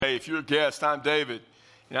Hey, if you're a guest, I'm David,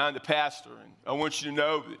 and I'm the pastor. And I want you to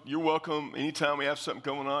know that you're welcome. Anytime we have something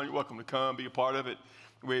going on, you're welcome to come, be a part of it.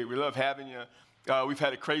 We love having you. We've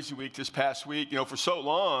had a crazy week this past week. For so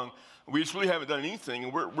long, we just really haven't done anything.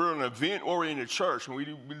 And we're an event-oriented church. And we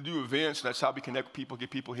do events, and that's how we connect with people, get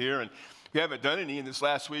people here. And we haven't done any. And this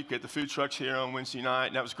last week, we had the food trucks here on Wednesday night,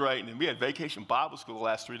 and that was great. And then we had Vacation Bible School the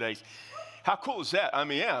last 3 days. How cool is that? I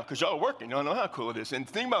mean, yeah, because y'all are working. Y'all know how cool it is. And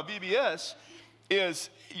the thing about VBS is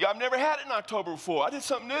I've never had it in October before. I did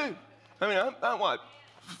something new. I mean, I'm what,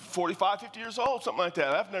 45, 50 years old, something like that.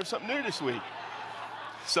 I've done something new this week.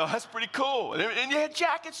 So that's pretty cool. And you had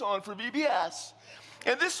jackets on for VBS.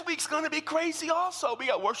 And this week's going to be crazy also. We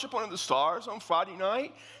got worship under the stars on Friday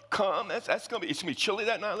night. Come, it's going to be chilly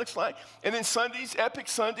that night, it looks like. And then Sunday's Epic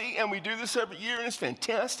Sunday, and we do this every year, and it's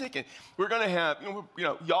fantastic. And we're going to have,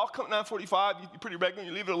 y'all come at 9:45, you're pretty regular,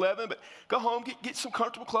 you leave at 11, but go home, get some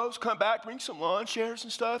comfortable clothes, come back, bring some lawn chairs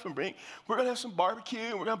and stuff, and we're going to have some barbecue,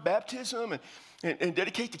 and we're going to have baptism, and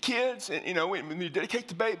dedicate the kids. And, when you dedicate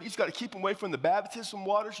the babies, you got to keep them away from the baptism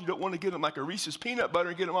waters. You don't want to get them like a Reese's peanut butter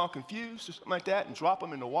and get them all confused or something like that and drop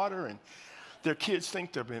them in the water, and their kids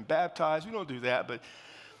think they've been baptized. We don't do that, but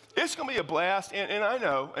it's going to be a blast, and I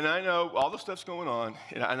know all the stuff's going on,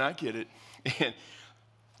 and I get it. And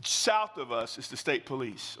south of us is the state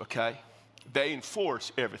police, okay? They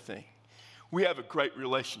enforce everything. We have a great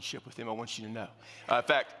relationship with them, I want you to know. In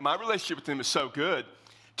fact, my relationship with them is so good,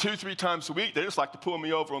 2-3 times a week, they just like to pull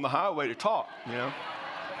me over on the highway to talk,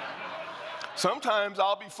 Sometimes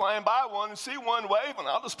I'll be flying by one and see one wave, and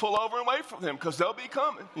I'll just pull over and wait for them because they'll be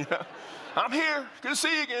coming, I'm here, good to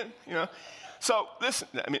see you again, So listen,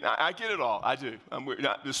 I get it all. I do.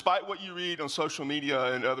 Despite what you read on social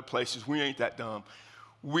media and other places, we ain't that dumb.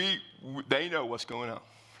 They know what's going on.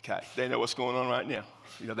 Okay, they know what's going on right now.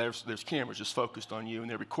 There's cameras just focused on you, and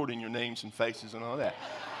they're recording your names and faces and all that.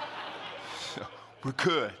 So we're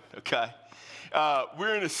good. Okay,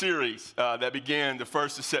 we're in a series that began the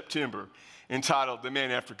 1st of September, entitled The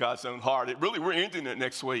Man After God's Own Heart. We're ending it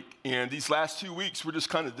next week. And these last 2 weeks, we're just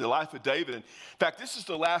kind of the life of David. In fact, this is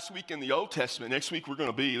the last week in the Old Testament. Next week, we're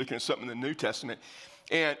going to be looking at something in the New Testament.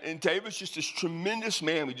 And David's just this tremendous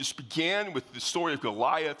man. We just began with the story of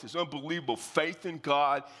Goliath, his unbelievable faith in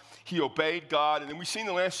God. He obeyed God. And then we've seen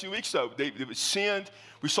the last few weeks, though, David sinned.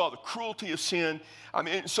 We saw the cruelty of sin.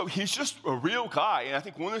 So he's just a real guy. And I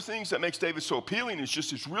think one of the things that makes David so appealing is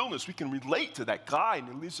just his realness. We can relate to that guy, and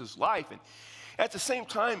he lives his life. And at the same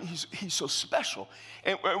time, he's so special.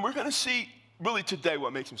 And we're going to see really today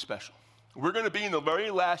what makes him special. We're going to be in the very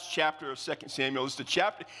last chapter of 2 Samuel. It's the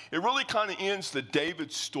chapter, it really kind of ends the David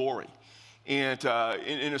story. And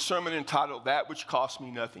in a sermon entitled, That Which Cost Me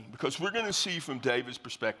Nothing. Because we're going to see from David's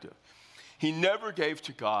perspective, he never gave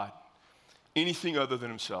to God anything other than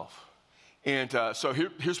himself. And so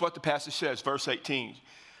here's what the passage says, verse 18.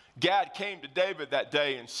 Gad came to David that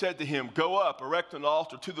day and said to him, "Go up, erect an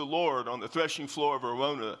altar to the Lord on the threshing floor of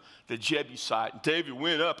Araunah the Jebusite." And David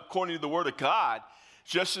went up according to the word of God,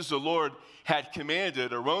 just as the Lord had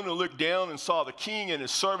commanded. Araunah looked down and saw the king and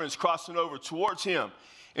his servants crossing over towards him.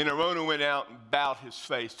 And Araunah went out and bowed his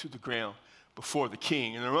face to the ground before the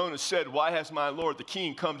king. And Araunah said, "Why has my lord the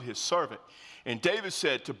king come to his servant?" And David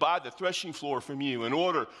said, "To buy the threshing floor from you in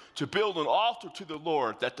order to build an altar to the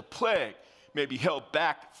Lord, that the plague may be held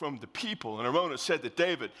back from the people." And Araunah said to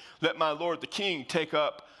David, "Let my lord the king take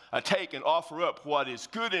and offer up what is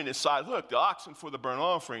good in his sight. Look, the oxen for the burnt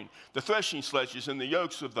offering, the threshing sledges, and the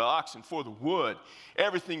yokes of the oxen for the wood.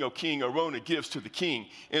 Everything, O king, Araunah gives to the king."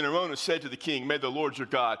 And Araunah said to the king, "May the Lord your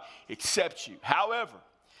God accept you." However,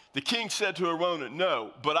 the king said to Araunah,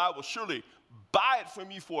 "No, but I will surely buy it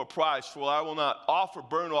from you for a price, for I will not offer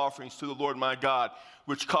burnt offerings to the Lord my God,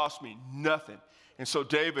 which cost me nothing." And so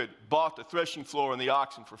David bought the threshing floor and the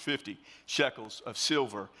oxen for 50 shekels of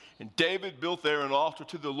silver. And David built there an altar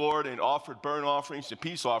to the Lord and offered burnt offerings and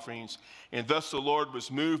peace offerings. And thus the Lord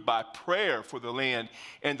was moved by prayer for the land,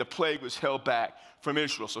 and the plague was held back from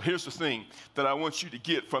Israel. So here's the thing that I want you to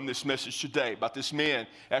get from this message today about this man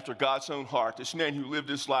after God's own heart, this man who lived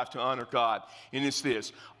his life to honor God. And it's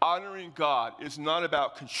this: honoring God is not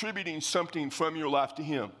about contributing something from your life to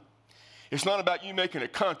him. It's not about you making a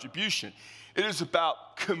contribution. It is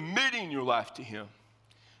about committing your life to him.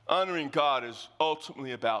 Honoring God is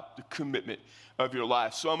ultimately about the commitment of your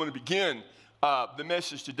life. So I'm going to begin the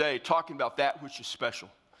message today talking about that which is special.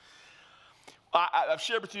 I've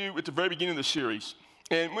shared with you at the very beginning of the series,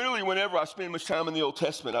 and really whenever I spend much time in the Old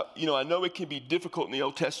Testament, I know it can be difficult in the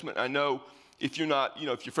Old Testament. I know if you're not,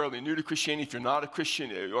 if you're fairly new to Christianity, if you're not a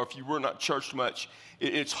Christian, or if you were not churched much,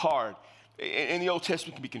 it's hard. and the Old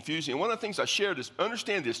Testament can be confusing. And one of the things I shared is,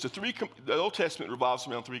 understand this, the Old Testament revolves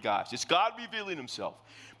around three guys. It's God revealing himself.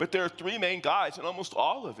 But there are three main guys, and almost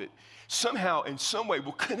all of it somehow, in some way,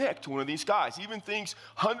 will connect to one of these guys. Even things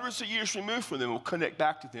hundreds of years removed from them will connect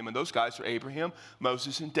back to them. And those guys are Abraham,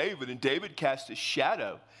 Moses, and David. And David casts a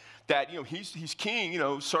shadow that, he's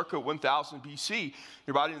king, circa 1000 BC.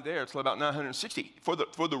 You're right in there, it's about 960. For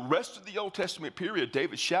the rest of the Old Testament period,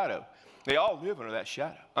 David's shadow, they all live under that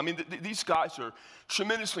shadow. I mean, these guys are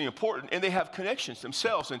tremendously important, and they have connections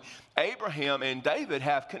themselves. And Abraham and David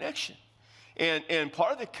have connection. And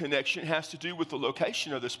part of the connection has to do with the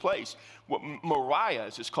location of this place. What Moriah,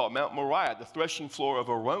 as it's called, Mount Moriah, the threshing floor of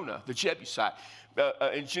Arona, the Jebusite.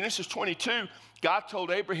 In Genesis 22, God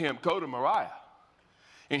told Abraham, go to Moriah.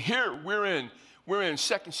 And here we're in 2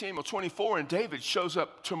 Samuel 24, and David shows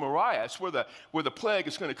up to Moriah. It's where the plague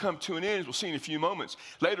is going to come to an end, as we'll see in a few moments.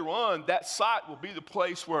 Later on, that site will be the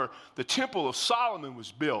place where the Temple of Solomon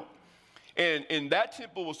was built. And that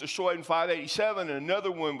temple was destroyed in 587, and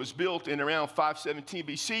another one was built in around 517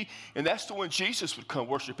 BC, and that's the one Jesus would come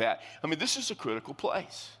worship at. I mean, this is a critical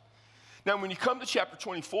place. Now, when you come to chapter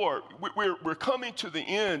 24, we're coming to the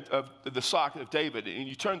end of the saga of David. And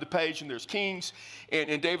you turn the page, and there's kings,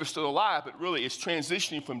 and David's still alive, but really it's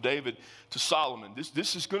transitioning from David to Solomon.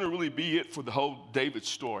 This is going to really be it for the whole David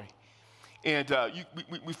story. And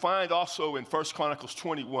we find also in 1 Chronicles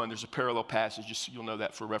 21, there's a parallel passage, just so you'll know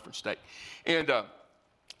that for reference sake. And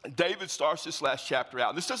David starts this last chapter out.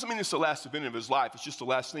 And this doesn't mean it's the last event of his life. It's just the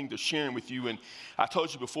last thing they're sharing with you. And I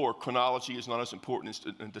told you before, chronology is not as important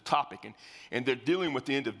as the topic. And they're dealing with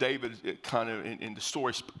the end of David kind of in the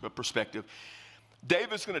story perspective.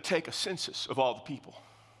 David's going to take a census of all the people.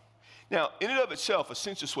 Now, in and of itself, a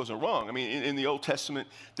census wasn't wrong. I mean, in the Old Testament,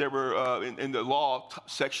 there were, in the law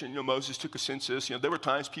section, Moses took a census. There were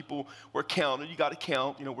times people were counted. You got to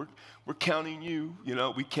count. We're counting you.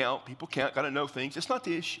 We count. People count. Got to know things. It's not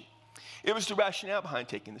the issue. It was the rationale behind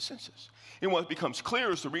taking the census. And what becomes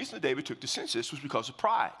clear is the reason that David took the census was because of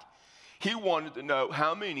pride. He wanted to know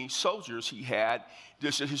how many soldiers he had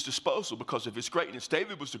just at his disposal because of his greatness.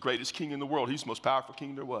 David was the greatest king in the world. He's the most powerful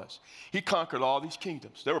king there was. He conquered all these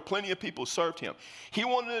kingdoms. There were plenty of people who served him. He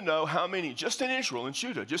wanted to know how many, just in Israel and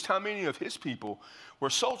Judah, just how many of his people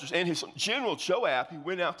were soldiers. And his general Joab, who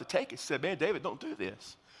went out to take it, said, man, David, don't do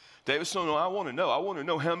this. David said, no, I want to know. I want to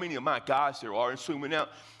know how many of my guys there are. And so he went out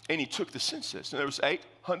and he took the census. And there was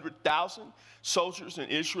 800,000 soldiers in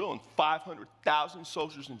Israel and 500,000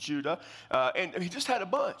 soldiers in Judah. And he just had a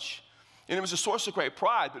bunch. And it was a source of great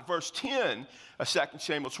pride. But verse 10 of 2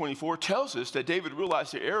 Samuel 24 tells us that David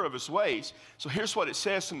realized the error of his ways. So here's what it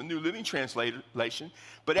says in the New Living Translation.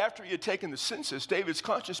 But after he had taken the census, David's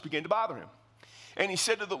conscience began to bother him. And he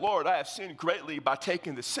said to the Lord, I have sinned greatly by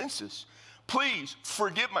taking the census. Please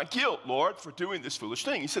forgive my guilt, Lord, for doing this foolish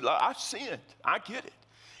thing. He said, I've sinned. I get it.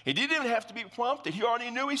 He didn't even have to be prompted. He already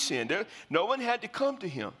knew he sinned. No one had to come to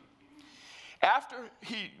him. After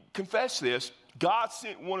he confessed this, God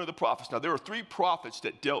sent one of the prophets. Now, there were 3 prophets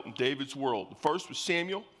that dealt in David's world. The first was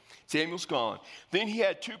Samuel. Samuel's gone. Then he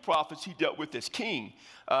had 2 prophets he dealt with as king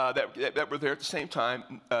that were there at the same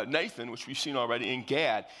time, Nathan, which we've seen already, and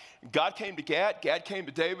Gad. God came to Gad. Gad came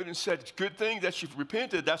to David and said, it's a good thing that you've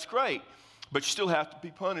repented. That's great. But you still have to be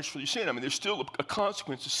punished for your sin. I mean, there's still a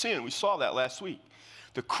consequence of sin. We saw that last week.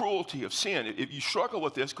 The cruelty of sin. If you struggle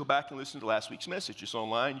with this, go back and listen to last week's message. It's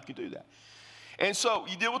online. You can do that. And so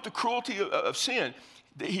you deal with the cruelty of sin.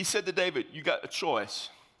 He said to David, you got a choice.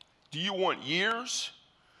 Do you want years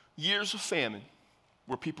of famine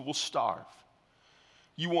where people will starve?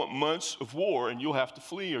 You want months of war and you'll have to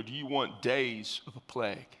flee, or do you want days of a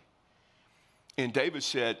plague? And David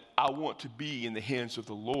said, I want to be in the hands of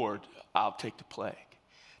the Lord. I'll take the plague.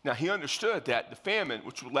 Now, he understood that the famine,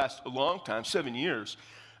 which would last a long time, 7 years,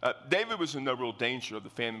 David was in no real danger of the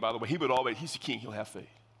famine, by the way. He's the king, he'll have faith.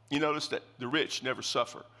 You notice that the rich never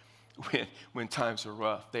suffer when times are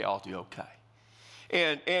rough. They all do okay.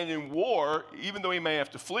 And in war, even though he may have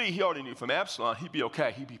to flee, he already knew from Absalom, he'd be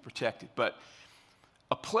okay, he'd be protected. But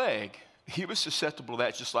a plague, he was susceptible to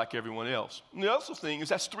that just like everyone else. And the other thing is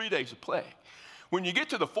that's 3 days of plague. When you get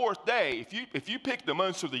to the 4th day, if you pick the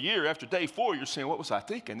months of the year after day 4, you're saying, what was I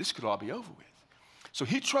thinking? This could all be over with. So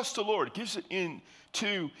he trusts the Lord, gives it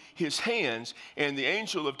into his hands, and the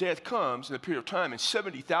angel of death comes in a period of time, and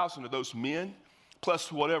 70,000 of those men,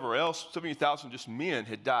 plus whatever else, 70,000 just men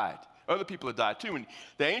had died. Other people had died too, and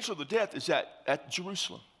the angel of the death is at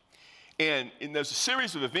Jerusalem. And there's a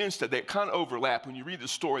series of events that they kind of overlap. When you read the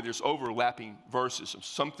story, there's overlapping verses.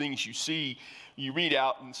 Some things you see, you read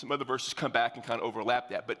out, and some other verses come back and kind of overlap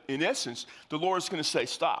that. But in essence, the Lord is going to say,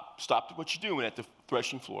 stop what you're doing at the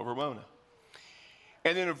threshing floor of Arona.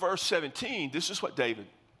 And then in verse 17, this is what David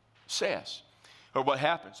says, or what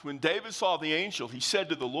happens. When David saw the angel, he said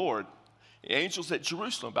to the Lord, the angel's at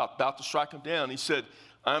Jerusalem, about to strike him down. He said,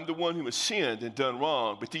 I'm the one who has sinned and done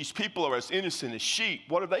wrong, but these people are as innocent as sheep.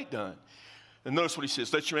 What have they done? And notice what he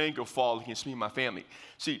says, let your anger fall against me and my family.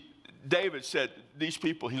 See, David said, these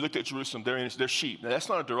people, he looked at Jerusalem, they're sheep. Now, that's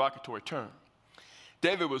not a derogatory term.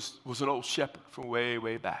 David was an old shepherd from way,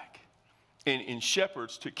 way back. And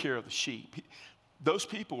shepherds took care of the sheep. Those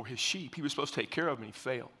people were his sheep. He was supposed to take care of them, and he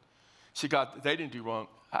failed. See, God, they didn't do wrong.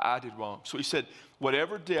 I did wrong. So he said,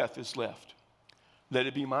 whatever death is left, let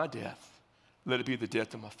it be my death. Let it be the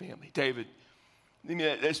death of my family. David, I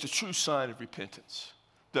mean, that's the true sign of repentance.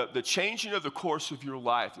 The changing of the course of your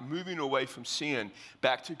life and moving away from sin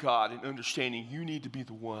back to God and understanding you need to be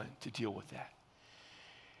the one to deal with that.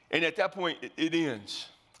 And at that point, it ends.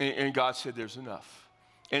 And God said, there's enough.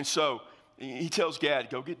 And so he tells Gad,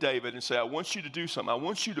 go get David and say, I want you to do something. I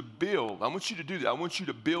want you to build. I want you to do that. I want you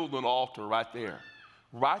to build an altar right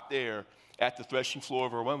there at the threshing floor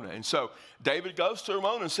of Araunah. And so David goes to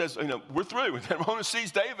Araunah and says, we're through. And Araunah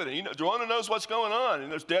sees David, and Araunah knows what's going on.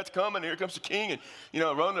 And there's death coming, and here comes the king. And,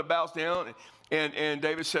 Araunah bows down. And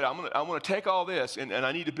David said, I want to take all this, and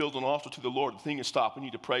I need to build an altar to the Lord. The thing is stopped. We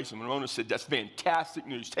need to praise him. And Araunah said, that's fantastic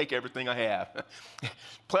news. Take everything I have.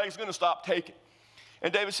 Plague's going to stop, take it.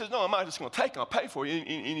 And David says, no, I'm not just going to take it. I'll pay for you.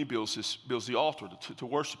 And he builds the altar to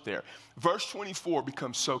worship there. Verse 24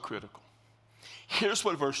 becomes so critical. Here's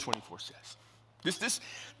what verse 24 says.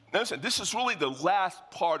 This is really the last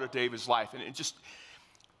part of David's life. And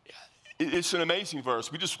it's an amazing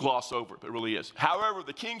verse. We just gloss over it, but it really is. However,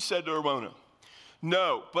 the king said to Araunah,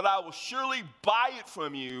 no, but I will surely buy it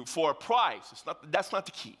from you for a price. That's not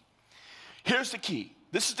the key. Here's the key.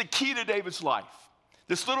 This is the key to David's life.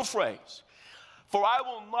 This little phrase. For I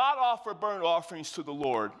will not offer burnt offerings to the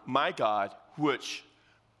Lord, my God, which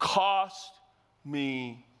cost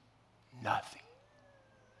me nothing.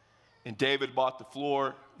 And David bought the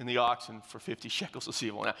floor and the oxen for 50 shekels of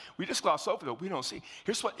silver. Now, we just gloss over it, we don't see.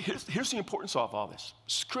 Here's the importance of all this.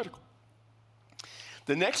 This is critical.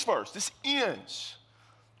 The next verse, this ends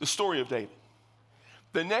the story of David.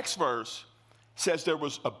 The next verse says there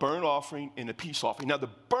was a burnt offering and a peace offering. Now, the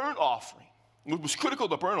burnt offering, what was critical of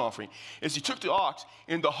the burnt offering is he took the ox,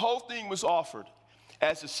 and the whole thing was offered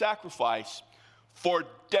as a sacrifice for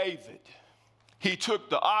David. He took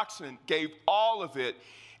the oxen, gave all of it,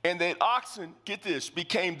 and that oxen, get this,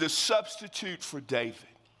 became the substitute for David.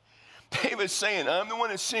 David's saying, I'm the one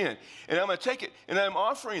that sinned, and I'm going to take it, and I'm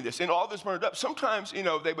offering this, and all this burned up. Sometimes,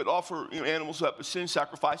 they would offer animals up as sin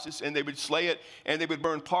sacrifices, and they would slay it, and they would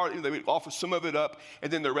burn part, they would offer some of it up,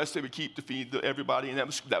 and then the rest they would keep to feed everybody, and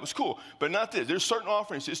that was cool. But not this. There's certain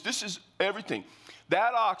offerings. This is everything.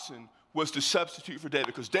 That oxen was the substitute for David,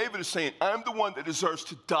 because David is saying, I'm the one that deserves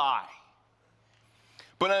to die.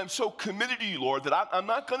 But I'm so committed to you, Lord, that I'm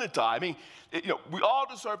not going to die. I mean, we all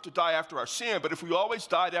deserve to die after our sin, but if we always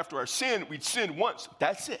died after our sin, we'd sin once.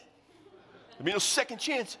 That's it. There'd be no second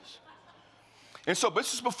chances. And so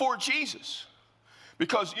this is before Jesus,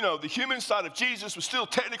 because, the human side of Jesus was still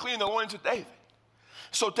technically in the loins of David.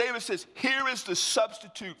 So David says, here is the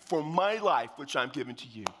substitute for my life, which I'm giving to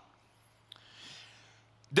you.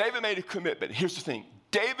 David made a commitment. Here's the thing.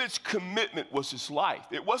 David's commitment was his life.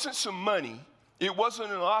 It wasn't some money. It wasn't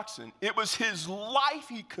an oxen. It was his life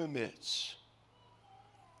he commits.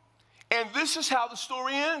 And this is how the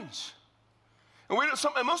story ends. And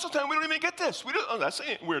most of the time, we don't even get this. That's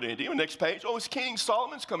a weird ending. Next page. It's King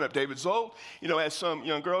Solomon's coming up. David's old. Has some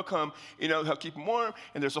young girl come, help keep him warm.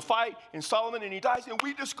 And there's a fight in Solomon, and he dies. And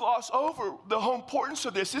we just gloss over the whole importance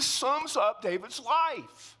of this. This sums up David's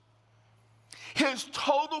life. His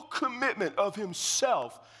total commitment of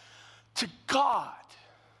himself to God.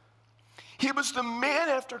 He was the man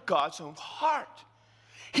after God's own heart.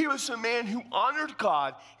 He was a man who honored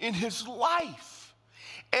God in his life.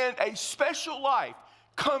 And a special life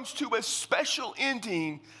comes to a special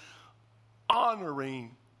ending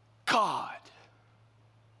honoring God.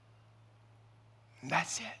 And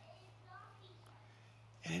that's it.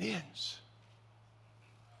 And it ends.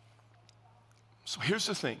 So here's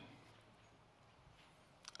the thing.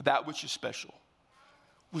 That which is special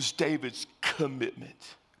was David's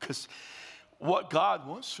commitment. Because what God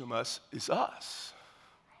wants from us is us.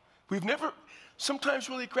 We've never sometimes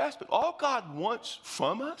really grasped it. All God wants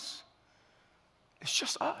from us is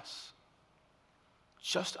just us.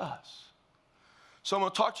 Just us. So I'm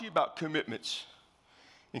going to talk to you about commitments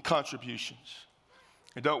and contributions.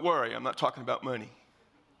 And don't worry, I'm not talking about money.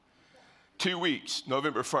 2 weeks,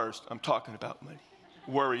 November 1st, I'm talking about money.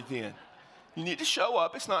 Worry then. You need to show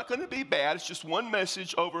up. It's not going to be bad. It's just one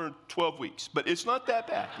message over 12 weeks. But it's not that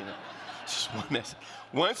bad, It's just one message.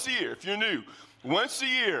 Once a year, if you're new, once a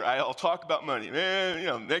year, I'll talk about money.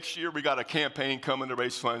 Man, next year we got a campaign coming to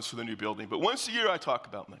raise funds for the new building. But once a year, I talk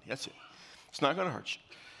about money. That's it. It's not going to hurt you.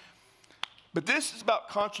 But this is about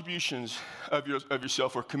contributions of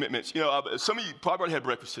yourself or commitments. Some of you probably already had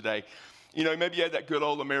breakfast today. Maybe you had that good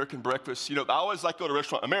old American breakfast. I always like to go to a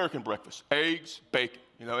restaurant, American breakfast. Eggs, bacon.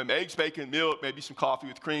 Eggs, bacon, milk, maybe some coffee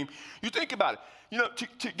with cream. You think about it.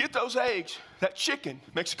 To get those eggs, that chicken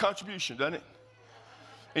makes a contribution, doesn't it?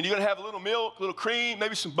 And you're going to have a little milk, a little cream,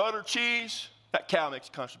 maybe some butter, cheese. That cow makes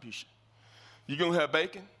a contribution. You're going to have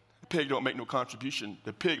bacon. The pig don't make no contribution.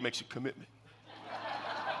 The pig makes a commitment.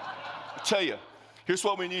 I tell you, here's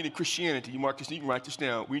what we need in Christianity. Marcus, you can write this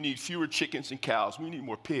down. We need fewer chickens and cows. We need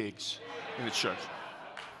more pigs in the church.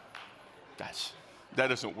 That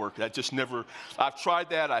doesn't work. That just never, I've tried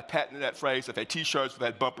that. I patented that phrase. I've had T-shirts with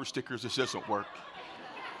had bumper stickers. This doesn't work.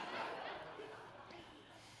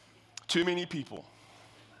 Too many people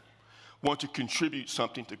want to contribute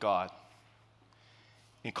something to God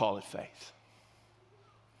and call it faith.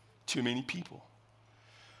 Too many people.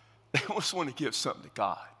 They just want to give something to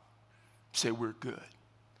God. Say we're good.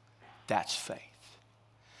 That's faith.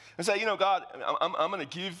 And say, God, I'm going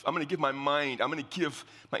to give my mind, I'm going to give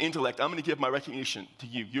my intellect, I'm going to give my recognition to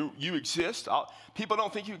you. You exist. People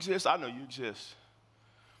don't think you exist. I know you exist.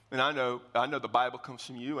 And I know the Bible comes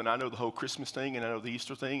from you, and I know the whole Christmas thing, and I know the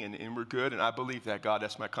Easter thing, and we're good, and I believe that, God,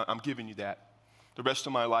 I'm giving you that. The rest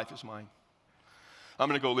of my life is mine. I'm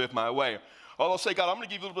going to go live my way. Or I'll say, God, I'm going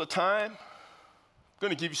to give you a little bit of time. I'm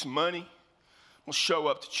going to give you some money. I'm going to show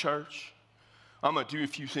up to church. I'm going to do a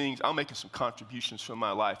few things. I'm making some contributions from my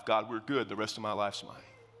life. God, we're good. The rest of my life's mine.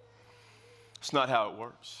 It's not how it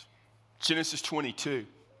works. Genesis 22.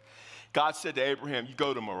 God said to Abraham, you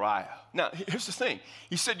go to Moriah. Now, here's the thing.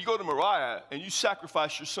 He said, you go to Moriah and you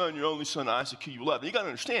sacrifice your son, your only son, Isaac, who you love. And you got to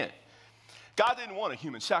understand, God didn't want a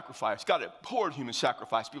human sacrifice. God abhorred human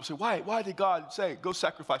sacrifice. People say, why did God say, go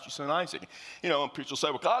sacrifice your son Isaac? And preachers will say,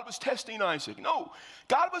 well, God was testing Isaac. No,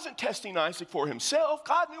 God wasn't testing Isaac for himself.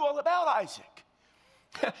 God knew all about Isaac.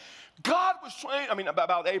 God was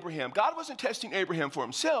about Abraham. God wasn't testing Abraham for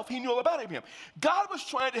himself. He knew all about Abraham. God was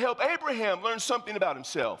trying to help Abraham learn something about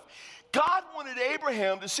himself. God wanted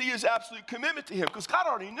Abraham to see his absolute commitment to him because God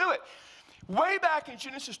already knew it. Way back in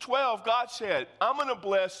Genesis 12, God said, I'm going to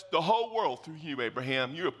bless the whole world through you,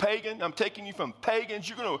 Abraham. You're a pagan. I'm taking you from pagans.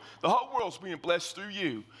 The whole world's being blessed through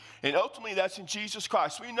you. And ultimately, that's in Jesus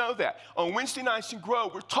Christ. We know that. On Wednesday nights in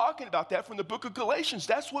Grove, we're talking about that from the book of Galatians.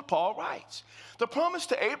 That's what Paul writes. The promise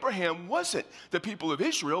to Abraham wasn't the people of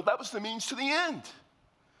Israel. That was the means to the end.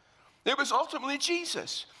 It was ultimately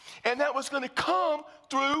Jesus. And that was going to come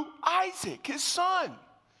through Isaac, his son.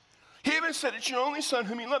 He even said, it's your only son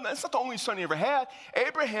whom you love. That's not the only son he ever had.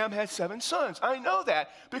 Abraham had 7 sons. I know that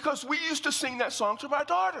because we used to sing that song to my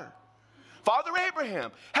daughter. Father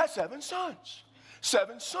Abraham had 7 sons.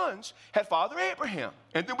 7 sons had Father Abraham.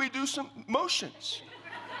 And then we do some motions.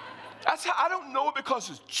 That's how I don't know it because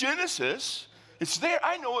it's Genesis. It's there.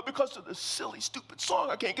 I know it because of the silly, stupid song.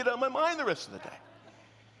 I can't get it out of my mind the rest of the day.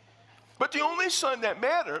 But the only son that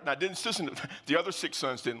mattered, now the other 6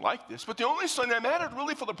 sons didn't like this, but the only son that mattered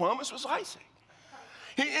really for the promise was Isaac.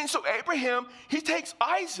 And so Abraham, he takes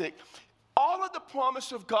Isaac. All of the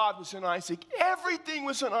promise of God was in Isaac. Everything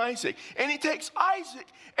was in Isaac. And he takes Isaac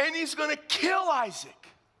and he's going to kill Isaac.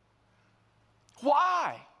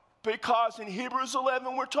 Why? Because in Hebrews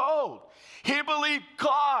 11 we're told he believed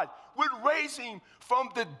God would raise him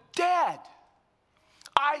from the dead.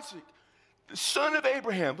 Isaac, the son of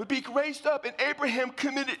Abraham, would be raised up, and Abraham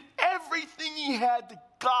committed everything he had to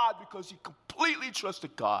God because he completely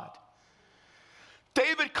trusted God.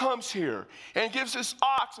 David comes here and gives this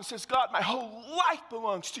ox and says, God, my whole life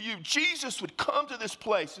belongs to you. Jesus would come to this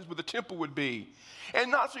place, this is where the temple would be.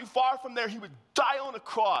 And not too far from there, he would die on a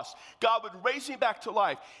cross. God would raise him back to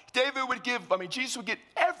life. Jesus would give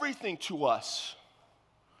everything to us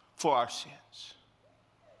for our sins.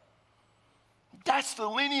 That's the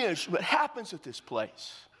lineage, what happens at this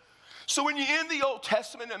place. So when you're in the Old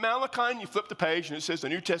Testament at Malachi and you flip the page and it says the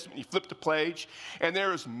New Testament, you flip the page and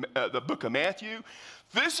there is the book of Matthew.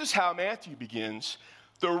 This is how Matthew begins.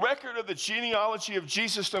 The record of the genealogy of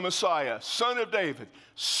Jesus the Messiah, son of David,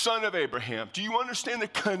 son of Abraham. Do you understand the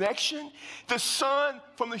connection? The son,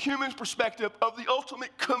 from the human perspective, of the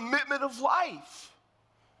ultimate commitment of life.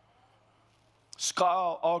 It's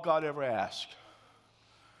all God ever asked.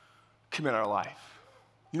 Commit our life.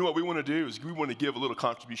 You know what we want to do is we want to give a little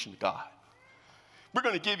contribution to God. We're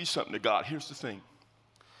going to give you something to God. Here's the thing.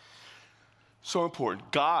 So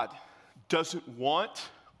important. God doesn't want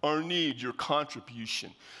or need your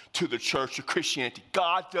contribution to the church of Christianity.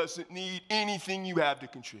 God doesn't need anything you have to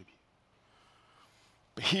contribute.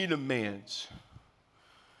 But he demands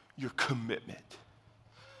your commitment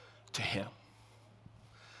to him.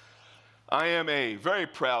 I am a very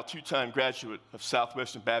proud two-time graduate of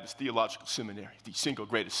Southwestern Baptist Theological Seminary, the single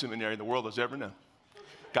greatest seminary the world has ever known.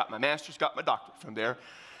 Got my master's, got my doctorate from there.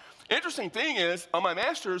 Interesting thing is, on my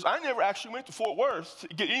master's, I never actually went to Fort Worth to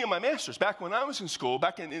get any of my master's. Back when I was in school,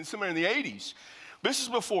 back in somewhere in the 80s. This is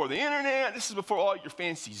before the internet. This is before all your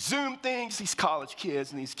fancy Zoom things. These college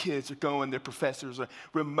kids, and these kids are going, their professors are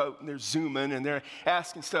remote, and they're Zooming, and they're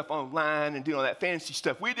asking stuff online and doing all that fancy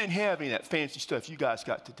stuff. We didn't have any of that fancy stuff you guys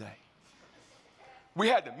got today. We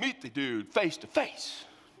had to meet the dude face to face.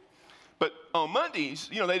 But on Mondays,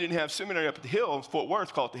 they didn't have seminary up at the Hill in Fort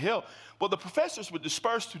Worth called the Hill. Well, the professors would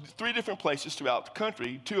disperse to 3 different places throughout the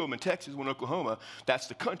country, 2 of them in Texas, 1 in Oklahoma. That's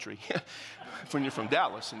the country. When you're from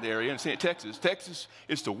Dallas in the area and saying Texas. Texas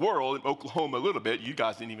is the world, and Oklahoma a little bit. You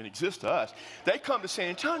guys didn't even exist to us. They come to San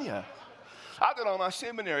Antonio. I did all my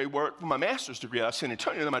seminary work for my master's degree out of San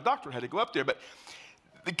Antonio, and then my doctorate had to go up there. But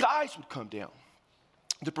the guys would come down,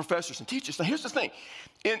 the professors and teachers. Now, here's the thing.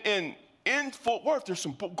 In Fort Worth, there's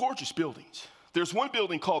some gorgeous buildings. There's one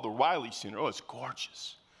building called the Riley Center. Oh, it's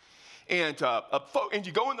gorgeous. And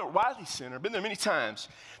you go in the Riley Center, been there many times.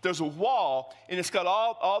 There's a wall, and it's got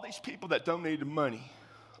all these people that donated money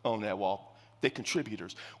on that wall. They're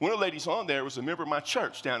contributors. One of the ladies on there was a member of my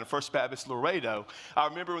church down in First Baptist Laredo. I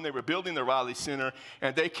remember when they were building the Riley Center,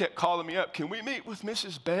 and they kept calling me up, "Can we meet with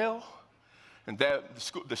Mrs. Bell?" And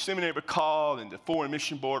the seminary would call, and the Foreign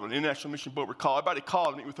Mission Board or the International Mission Board would call. Everybody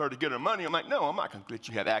called to meet with her to get her money. I'm like, no, I'm not going to let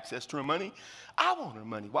you have access to her money. I want her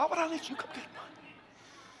money. Why would I let you come get money?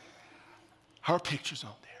 Her picture's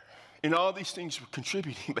on there. And all these things were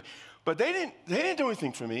contributing. But they didn't do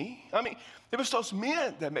anything for me. I mean, it was those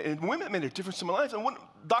men and women that made a difference in my life. And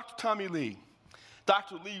Dr. Tommy Lee.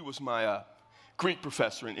 Dr. Lee was my Greek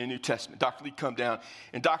professor in New Testament. Dr. Lee come down,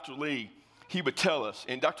 and Dr. Lee, he would tell us,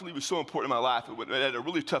 and Dr. Lee was so important in my life. I had a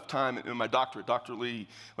really tough time in my doctorate. Dr. Lee,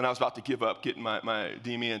 when I was about to give up getting my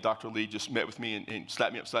DMN, Dr. Lee just met with me and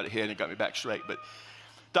slapped me upside the head and got me back straight. But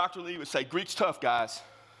Dr. Lee would say, "Greek's tough, guys.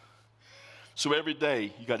 So every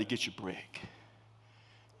day, you got to get your brick."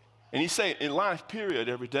 And he'd say, in life, period,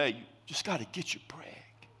 every day, you just got to get your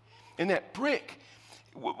brick. And that brick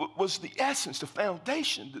was the essence, the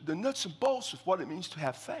foundation, the nuts and bolts of what it means to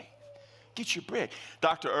have faith. Get your brick.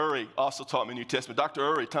 Dr. Urey also taught me New Testament. Dr.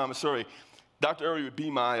 Urey, Thomas Urey, Dr. Urey would be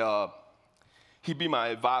he'd be my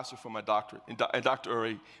advisor for my doctorate. And Dr.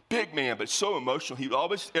 Urey, big man, but so emotional. He would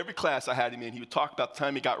always, every class I had him in, he would talk about the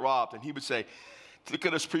time he got robbed, and he would say, "Look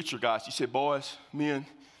at us preacher guys." He said, "Boys, men,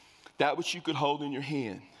 that which you could hold in your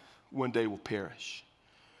hand one day will perish.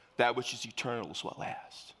 That which is eternal is what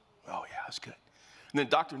lasts." Oh, yeah, that's good. And then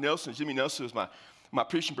Dr. Nelson, Jimmy Nelson was my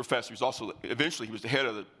preaching professor. Eventually he was the head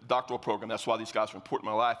of the doctoral program. That's why these guys were important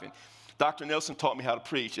in my life. And Dr. Nelson taught me how to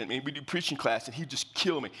preach. And we do preaching class, and he'd just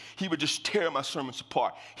kill me. He would just tear my sermons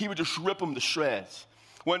apart. He would just rip them to shreds.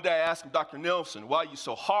 One day I asked him, "Dr. Nelson, why are you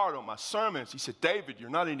so hard on my sermons?" He said, "David, you're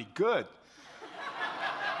not any good.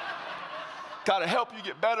 Got to help you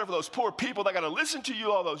get better for those poor people that got to listen to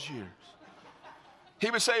you all those years." He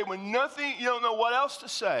would say, when you don't know what else to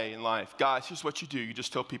say in life, guys, here's what you do. You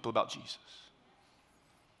just tell people about Jesus.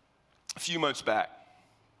 A few months back,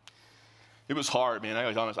 it was hard, man. I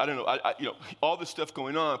gotta be honest. I don't know. All this stuff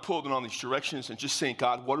going on, pulled in all these directions, and just saying,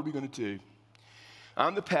 "God, what are we going to do?"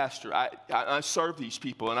 I'm the pastor. I serve these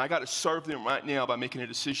people, and I got to serve them right now by making a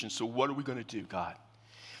decision. So what are we going to do, God?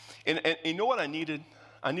 And you know what I needed?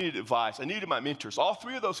 I needed advice. I needed my mentors. All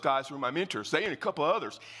 3 of those guys were my mentors. They and a couple of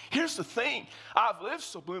others. Here's the thing. I've lived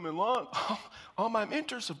so blooming long. All my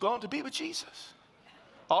mentors have gone to be with Jesus.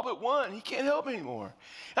 All but one. He can't help me anymore.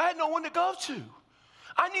 I had no one to go to.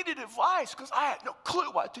 I needed advice because I had no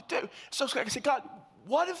clue what to do. So I said, "God,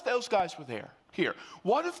 what if those guys were here?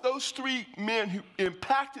 What if those 3 men who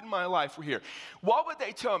impacted my life were here? What would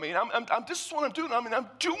they tell me?" And this is what I'm doing. I'm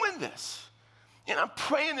doing this. And I'm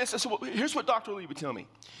praying this. I said, well, here's what Dr. Lee would tell me.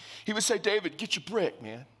 He would say, "David, get your brick,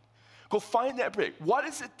 man. Go find that brick. What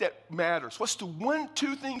is it that matters? What's the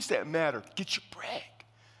 1-2 things that matter? Get your brick."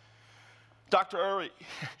 Dr. Urey,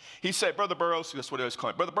 he said, "Brother Burroughs," that's what I was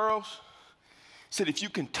calling, "Brother Burroughs," said, "if you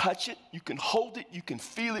can touch it, you can hold it, you can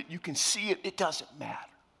feel it, you can see it, it doesn't matter.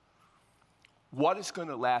 What is going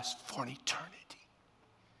to last for an eternity?"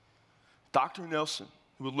 Dr. Nelson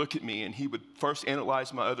would look at me, and he would first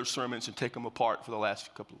analyze my other sermons and take them apart for the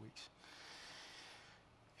last couple of weeks.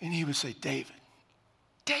 And he would say, David,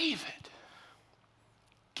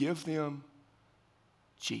 give them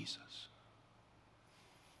Jesus."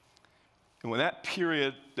 And when that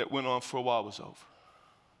period that went on for a while was over,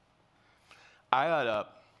 I got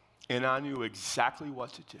up and I knew exactly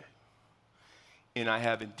what to do. And I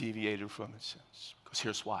haven't deviated from it since. Because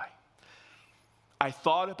here's why. I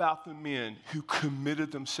thought about the men who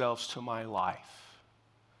committed themselves to my life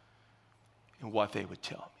and what they would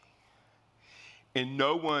tell me. And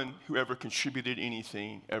no one who ever contributed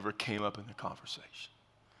anything ever came up in the conversation.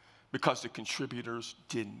 Because the contributors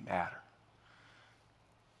didn't matter.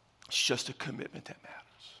 It's just a commitment that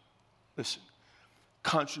matters. Listen,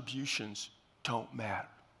 contributions don't matter.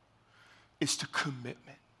 It's the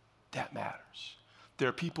commitment that matters. There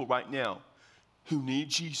are people right now who need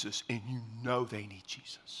Jesus, and you know they need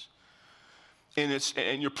Jesus.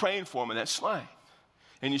 And you're praying for them, and that's fine.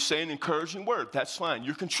 And you say an encouraging word, that's fine.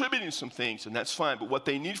 You're contributing some things, and that's fine. But what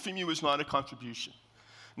they need from you is not a contribution.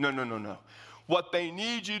 No. What they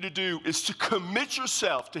need you to do is to commit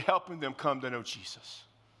yourself to helping them come to know Jesus.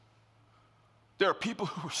 There are people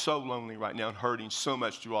who are so lonely right now and hurting so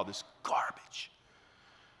much through all this garbage.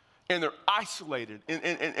 And they're isolated,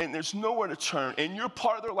 and there's nowhere to turn, and you're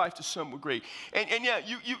part of their life to some degree. And yeah,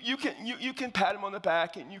 you can pat them on the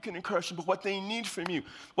back, and you can encourage them, but what they need from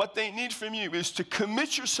you is to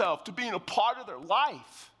commit yourself to being a part of their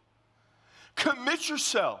life. Commit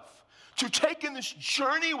yourself to taking this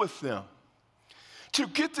journey with them, to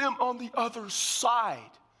get them on the other side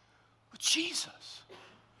with Jesus.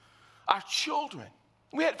 Our children.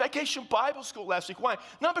 We had Vacation Bible School last week. Why?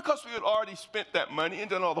 Not because we had already spent that money and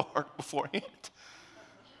done all the work beforehand.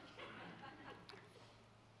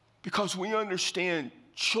 Because we understand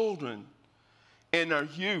children and our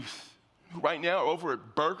youth who right now are over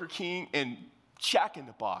at Burger King and Jack in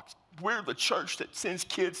the Box. We're the church that sends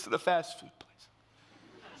kids to the fast food place.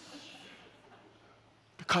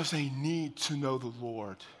 Because they need to know the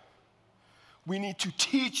Lord. We need to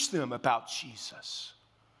teach them about Jesus.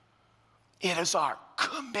 It is our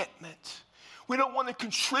commitment. We don't want to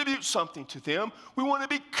contribute something to them. We want to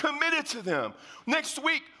be committed to them. Next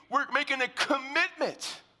week, we're making a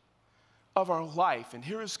commitment of our life. And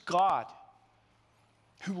here is God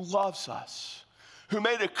who loves us, who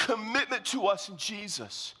made a commitment to us in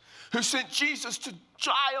Jesus, who sent Jesus to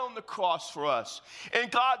die on the cross for us. And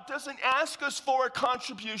God doesn't ask us for a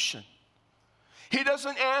contribution. He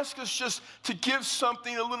doesn't ask us just to give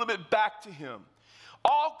something a little bit back to him.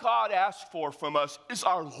 All God asks for from us is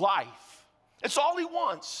our life. It's all he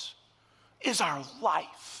wants is our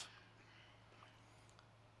life.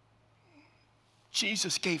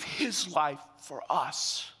 Jesus gave his life for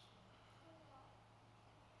us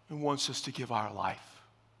and wants us to give our life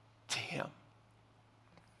to him.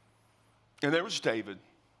 And there was David,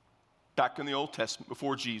 back in the Old Testament,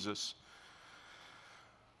 before Jesus.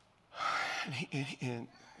 And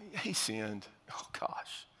he sinned. Oh,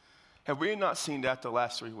 gosh. Have we not seen that the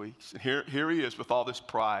last 3 weeks? And here he is with all this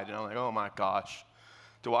pride. And I'm like, oh, my gosh.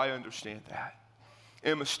 Do I understand that?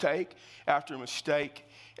 And mistake after mistake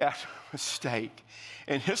after mistake.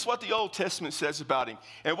 And here's what the Old Testament says about him.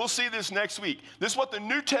 And we'll see this next week. This is what the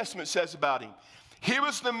New Testament says about him. He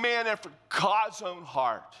was the man after God's own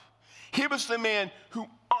heart. He was the man who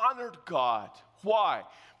honored God. Why?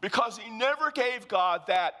 Because he never gave God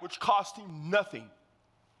that which cost him nothing.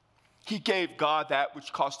 He gave God that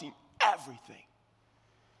which cost him everything.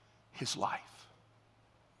 His life.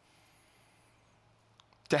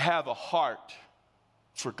 To have a heart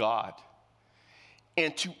for God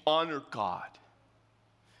and to honor God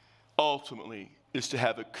ultimately is to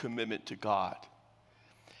have a commitment to God.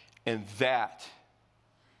 And that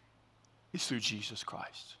is through Jesus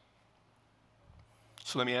Christ.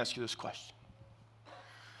 So let me ask you this question.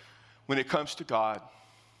 When it comes to God,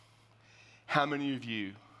 how many of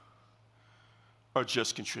you are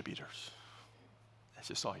just contributors? That's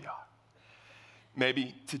just all you are.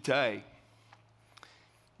 Maybe today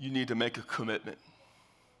you need to make a commitment.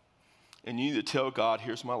 And you need to tell God,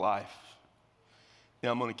 here's my life.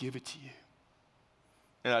 Now I'm going to give it to you.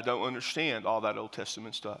 And I don't understand all that Old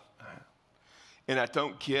Testament stuff. And I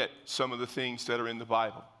don't get some of the things that are in the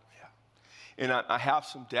Bible. And I have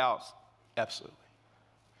some doubts, absolutely.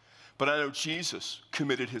 But I know Jesus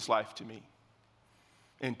committed his life to me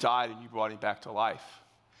and died, and you brought him back to life.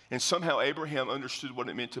 And somehow Abraham understood what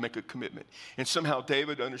it meant to make a commitment. And somehow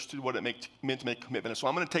David understood what it meant to make a commitment. And so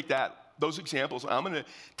I'm going to take those examples. I'm going to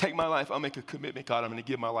take my life. I'll make a commitment. God, I'm going to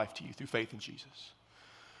give my life to you through faith in Jesus.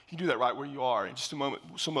 You do that right where you are. In just a moment,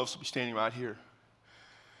 some of us will be standing right here.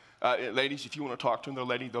 Ladies, if you want to talk to another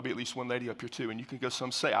lady, there'll be at least one lady up here too. And you can go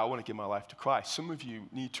say, I want to give my life to Christ. Some of you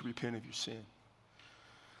need to repent of your sin.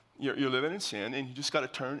 You're living in sin, and you just got to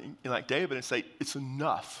turn like David and say, it's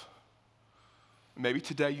enough. Maybe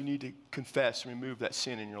today you need to confess and remove that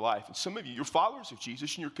sin in your life. And some of you, you're followers of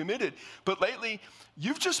Jesus and you're committed, but lately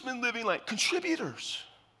you've just been living like contributors.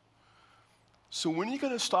 So when are you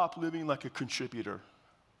going to stop living like a contributor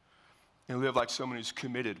and live like someone who's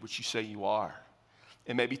committed, which you say you are?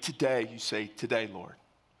 And maybe today you say, today, Lord,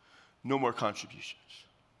 no more contributions.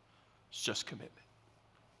 It's just commitment.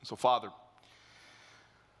 And so, Father,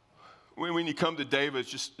 when you come to David, it's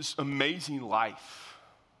just this amazing life.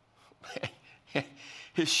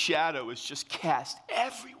 His shadow is just cast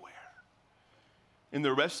everywhere in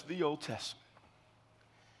the rest of the Old Testament.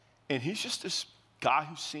 And he's just this guy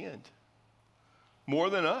who sinned more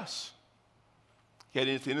than us. Yet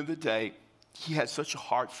at the end of the day, he had such a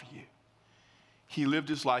heart for you. He lived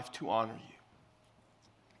his life to honor you.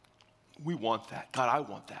 We want that. God, I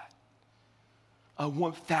want that. I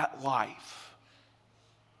want that life.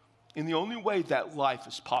 And the only way that life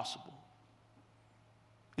is possible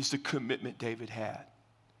is the commitment David had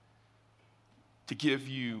to give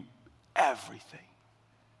you everything.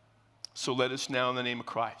 So let us now, in the name of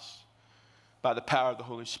Christ, by the power of the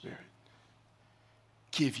Holy Spirit,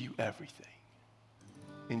 give you everything.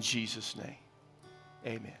 In Jesus' name,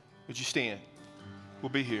 amen. Would you stand? We'll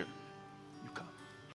be here.